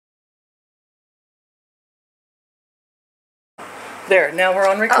There, now we're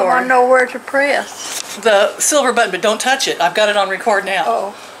on record. I want to know where to press. The silver button, but don't touch it. I've got it on record now.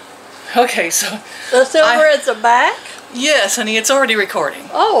 Oh. Okay, so... The silver at the back? Yes, honey, it's already recording.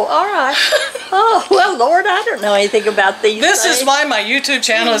 Oh, all right. Oh, well, Lord, I don't know anything about these This things. is why my YouTube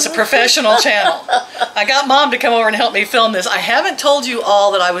channel is a professional channel. I got Mom to come over and help me film this. I haven't told you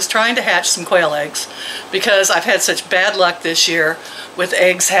all that I was trying to hatch some quail eggs because I've had such bad luck this year with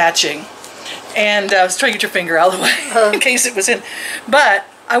eggs hatching. And I was trying to get your finger out of the way in case it was in. But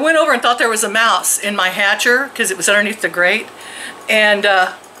I went over and thought there was a mouse in my hatcher because it was underneath the grate. And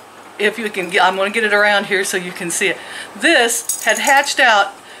if you can, I'm going to get it around here so you can see it. This had hatched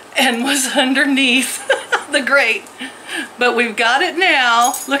out and was underneath the grate. But we've got it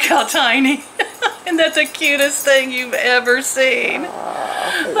now. Look how tiny. And that's the cutest thing you've ever seen.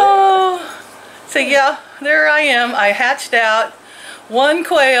 Oh. So yeah, there I am. I hatched out one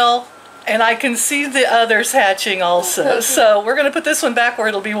quail. And I can see the others hatching also. So we're going to put this one back where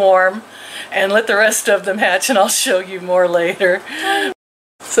it'll be warm and let the rest of them hatch, and I'll show you more later.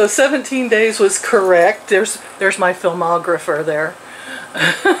 So 17 days was correct. There's my filmographer there.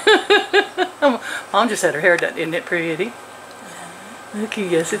 Mom just had her hair done. Isn't it pretty? Okay,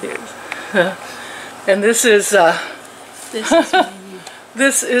 yes it is. And this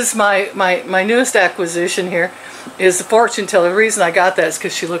is my newest acquisition here. Is the fortune teller. The reason I got that is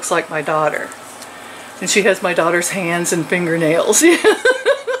because she looks like my daughter. And she has my daughter's hands and fingernails.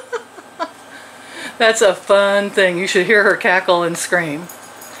 That's a fun thing. You should hear her cackle and scream.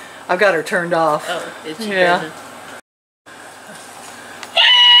 I've got her turned off. Oh, did she? Yeah.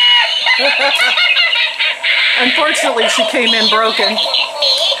 Unfortunately, she came in broken.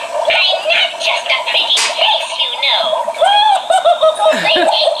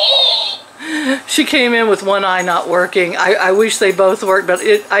 She came in with one eye not working. I wish they both worked, but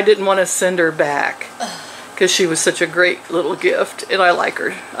I didn't want to send her back because she was such a great little gift, and I like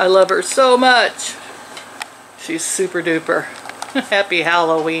her. I love her so much. She's super duper. Happy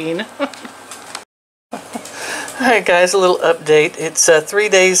Halloween. Alright guys, a little update. It's 3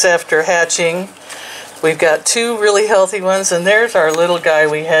 days after hatching. We've got two really healthy ones, and there's our little guy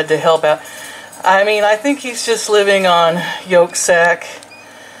we had to help out. I mean, I think he's just living on yolk sack.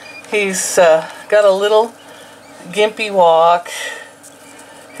 He's got a little gimpy walk.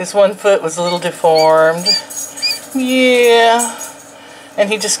 His one foot was a little deformed. Yeah. And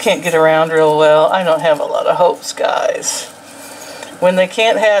he just can't get around real well. I don't have a lot of hopes, guys. When they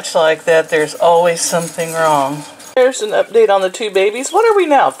can't hatch like that, there's always something wrong. There's an update on the two babies. What are we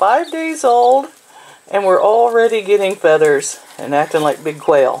now? 5 days old? And we're already getting feathers and acting like big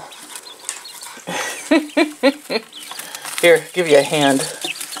quail. Here, give you a hand.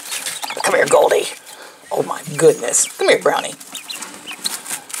 Come here, Goldie. Oh my goodness. Come here, Brownie.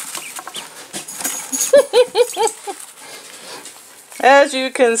 As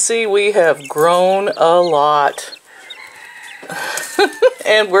you can see, we have grown a lot.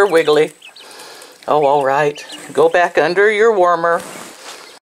 And we're wiggly. Oh, all right. Go back under your warmer.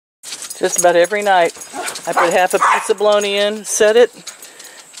 Just about every night, I put half a piece of bologna in, set it,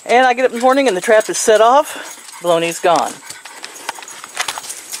 and I get up in the morning and the trap is set off. Bologna's gone.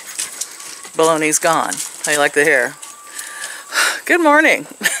 Bologna's gone. How you like the hair? Good morning.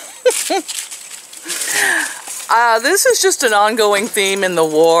 This is just an ongoing theme in the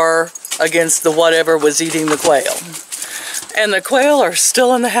war against the whatever was eating the quail. And the quail are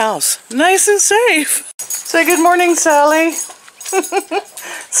still in the house. Nice and safe. Say good morning, Sally.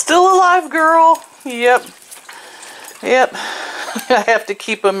 Still alive, girl. Yep. Yep. I have to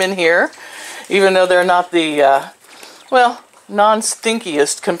keep them in here, even though they're not the, well,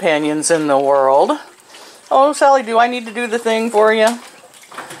 non-stinkiest companions in the world. Oh, Sally, do I need to do the thing for you?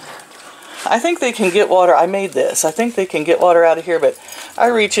 I think they can get water. I made this. I think they can get water out of here, but I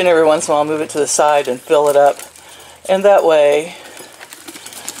reach in every once in a while, move it to the side and fill it up. And that way,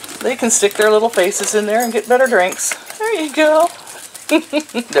 they can stick their little faces in there and get better drinks. There you go.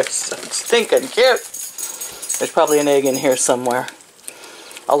 They're so stinking cute. There's probably an egg in here somewhere.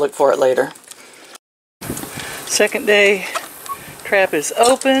 I'll look for it later. Second day, trap is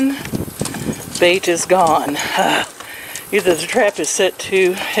open. Bait is gone. Either the trap is set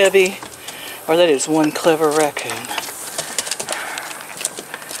too heavy, or that is one clever raccoon.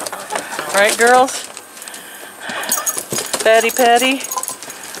 Right, girls? Patty.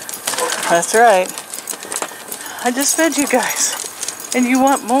 That's right. I just fed you guys, and you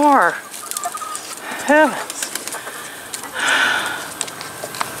want more. Heavens.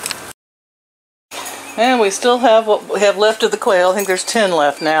 And we still have what we have left of the quail. I think there's 10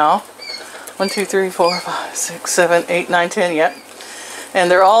 left now. 1, 2, 3, 4, 5, 6, 7, 8, 9, 10 yet. And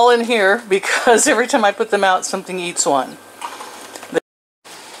they're all in here because every time I put them out, something eats one.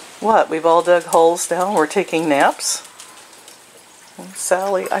 What? We've all dug holes down. We're taking naps. And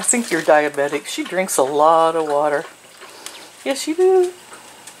Sally, I think you're diabetic. She drinks a lot of water. Yes, you do.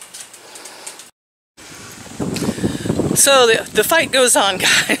 So the fight goes on,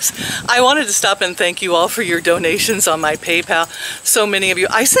 guys. I wanted to stop and thank you all for your donations on my PayPal. So many of you.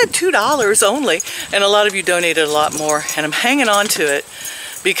 I said $2 only, and a lot of you donated a lot more. And I'm hanging on to it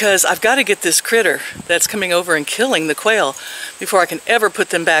because I've got to get this critter that's coming over and killing the quail before I can ever put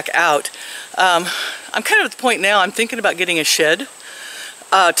them back out. I'm kind of at the point now, I'm thinking about getting a shed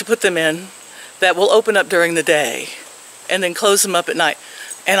to put them in that will open up during the day and then close them up at night.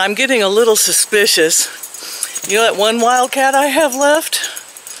 And I'm getting a little suspicious. You know that one wildcat I have left?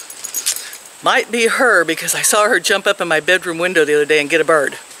 Might be her, because I saw her jump up in my bedroom window the other day and get a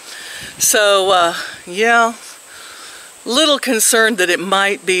bird. So, yeah, little concerned that it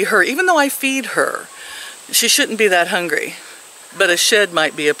might be her. Even though I feed her, she shouldn't be that hungry. But a shed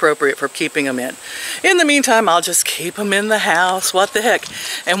might be appropriate for keeping them in. In the meantime, I'll just keep them in the house. What the heck?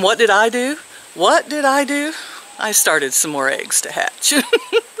 And what did I do? What did I do? I started some more eggs to hatch.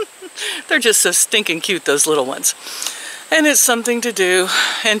 They're just so stinking cute, those little ones. And it's something to do.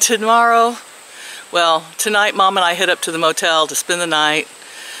 And tomorrow, well, tonight Mom and I head up to the motel to spend the night.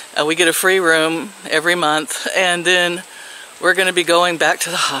 We get a free room every month. And then we're going to be going back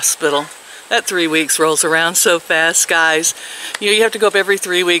to the hospital. That 3 weeks rolls around so fast, guys. You know, you have to go up every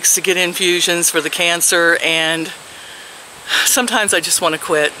 3 weeks to get infusions for the cancer. And sometimes I just want to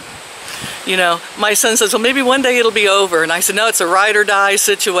quit. You know, my son says, well, maybe one day it'll be over. And I said, no, it's a ride or die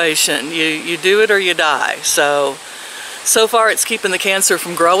situation. You do it or you die. So far it's keeping the cancer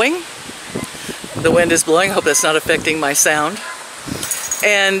from growing. The wind is blowing. I hope that's not affecting my sound.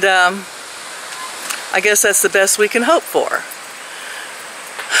 And I guess that's the best we can hope for.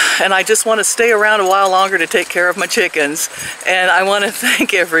 And I just want to stay around a while longer to take care of my chickens. And I want to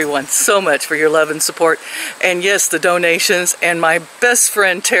thank everyone so much for your love and support. And yes, the donations, and my best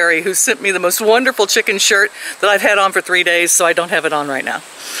friend Terry, who sent me the most wonderful chicken shirt that I've had on for 3 days, so I don't have it on right now.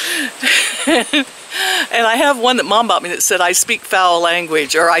 And I have one that Mom bought me that said, I speak foul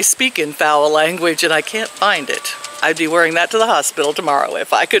language, or I speak in foul language, and I can't find it. I'd be wearing that to the hospital tomorrow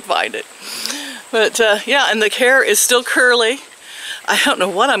if I could find it. But yeah, and the hair is still curly. I don't know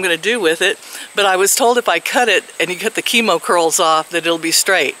what I'm going to do with it, but I was told if I cut it and you cut the chemo curls off that it'll be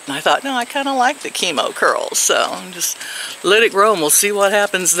straight. And I thought, no, I kind of like the chemo curls, so just let it grow and we'll see what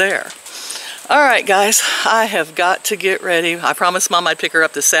happens there. All right, guys, I have got to get ready. I promised Mom I'd pick her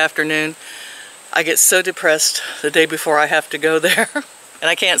up this afternoon. I get so depressed the day before I have to go there, and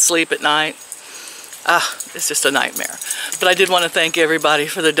I can't sleep at night. It's just a nightmare. But I did want to thank everybody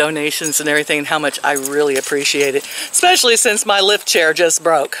for the donations and everything, and how much I really appreciate it, especially since my lift chair just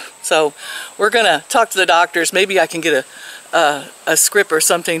broke. So we're going to talk to the doctors. Maybe I can get a script or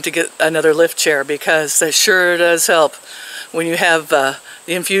something to get another lift chair, because that sure does help when you have the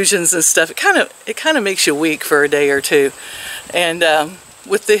infusions and stuff. It kind of makes you weak for a day or two. And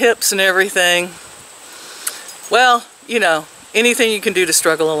with the hips and everything, well, you know, anything you can do to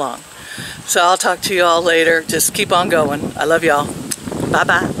struggle along. So I'll talk to you all later. Just keep on going. I love y'all.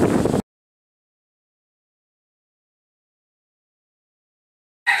 Bye-bye.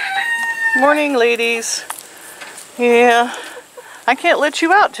 Morning, ladies. Yeah, I can't let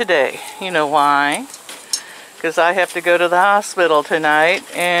you out today. You know why? Because I have to go to the hospital tonight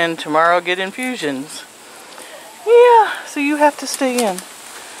and tomorrow get infusions. Yeah, so you have to stay in.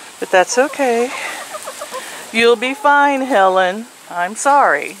 But that's okay. You'll be fine, Helen. I'm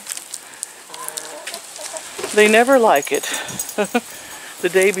sorry. They never like it. The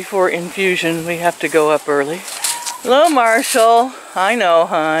day before infusion, we have to go up early. Hello, Marshall. I know,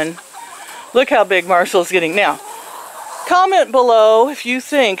 hon. Look how big Marshall's getting. Now, comment below if you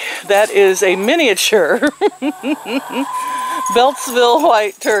think that is a miniature Beltsville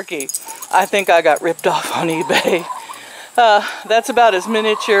white turkey. I think I got ripped off on eBay. That's about as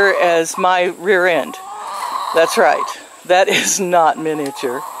miniature as my rear end. That's right. That is not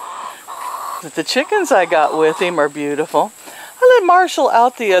miniature. But the chickens I got with him are beautiful. I let Marshall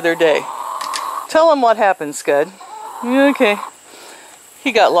out the other day. Tell him what happened, Scud. Okay.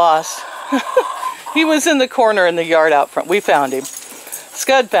 He got lost. He was in the corner in the yard out front. We found him.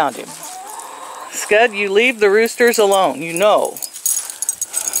 Scud found him. Scud, you leave the roosters alone. You know.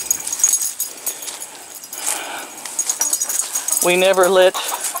 We never let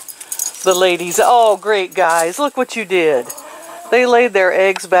the ladies... Oh, great, guys. Look what you did. They laid their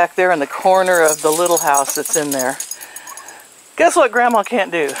eggs back there in the corner of the little house that's in there. Guess what Grandma can't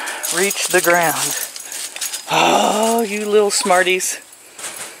do? Reach the ground. Oh, you little smarties.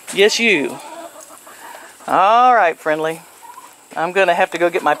 Yes, you. All right, friendly. I'm going to have to go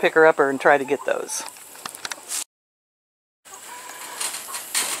get my picker-upper and try to get those.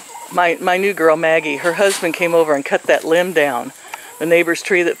 My new girl, Maggie, her husband came over and cut that limb down, the neighbor's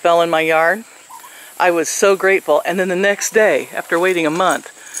tree that fell in my yard. I was so grateful. And then the next day, after waiting a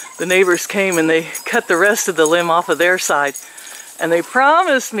month, the neighbors came and they cut the rest of the limb off of their side. And they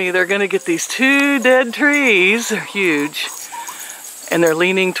promised me they're going to get these 2 dead trees. They're huge. And they're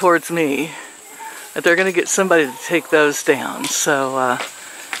leaning towards me. That they're going to get somebody to take those down. So,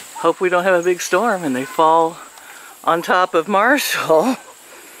 hope we don't have a big storm and they fall on top of Marshall.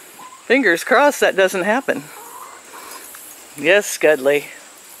 Fingers crossed that doesn't happen. Yes, Scudley.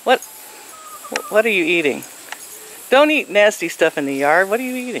 What are you eating? Don't eat nasty stuff in the yard. What are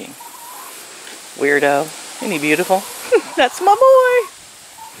you eating? Weirdo. Isn't he beautiful? That's my boy.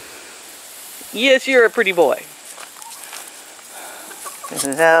 Yes, you're a pretty boy.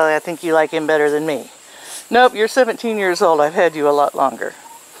 Oh, I think you like him better than me. Nope, you're 17 years old. I've had you a lot longer.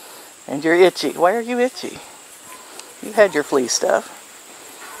 And you're itchy. Why are you itchy? You've had your flea stuff.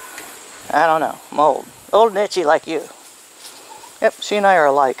 I don't know. I'm old. Old and itchy like you. Yep, she and I are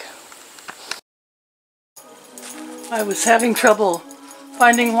alike. I was having trouble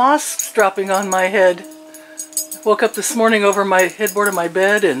finding wasps dropping on my head. Woke up this morning over my headboard of my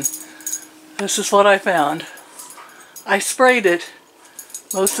bed and this is what I found. I sprayed it.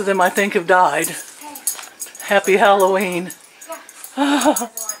 Most of them I think have died. Happy Halloween.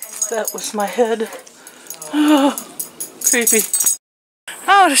 Oh, that was my head. Oh, creepy.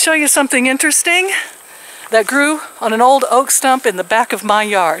 Oh, to show you something interesting that grew on an old oak stump in the back of my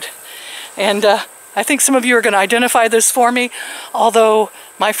yard. And I think some of you are going to identify this for me, although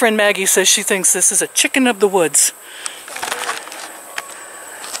my friend Maggie says she thinks this is a chicken of the woods.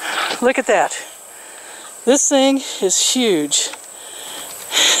 Look at that. This thing is huge.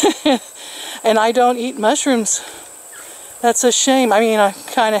 And I don't eat mushrooms. That's a shame. I mean, I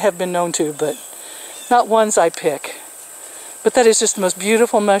kind of have been known to, but not ones I pick. But that is just the most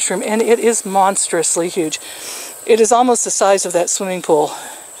beautiful mushroom, and it is monstrously huge. It is almost the size of that swimming pool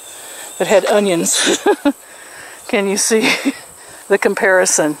that had onions. Can you see the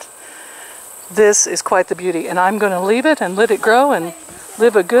comparison? This is quite the beauty, and I'm going to leave it and let it grow and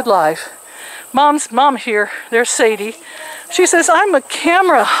live a good life. Mom here, there's Sadie. She says, I'm a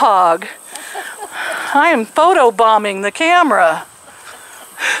camera hog. I am photobombing the camera.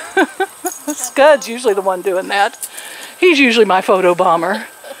 Scud's usually the one doing that. He's usually my photo bomber.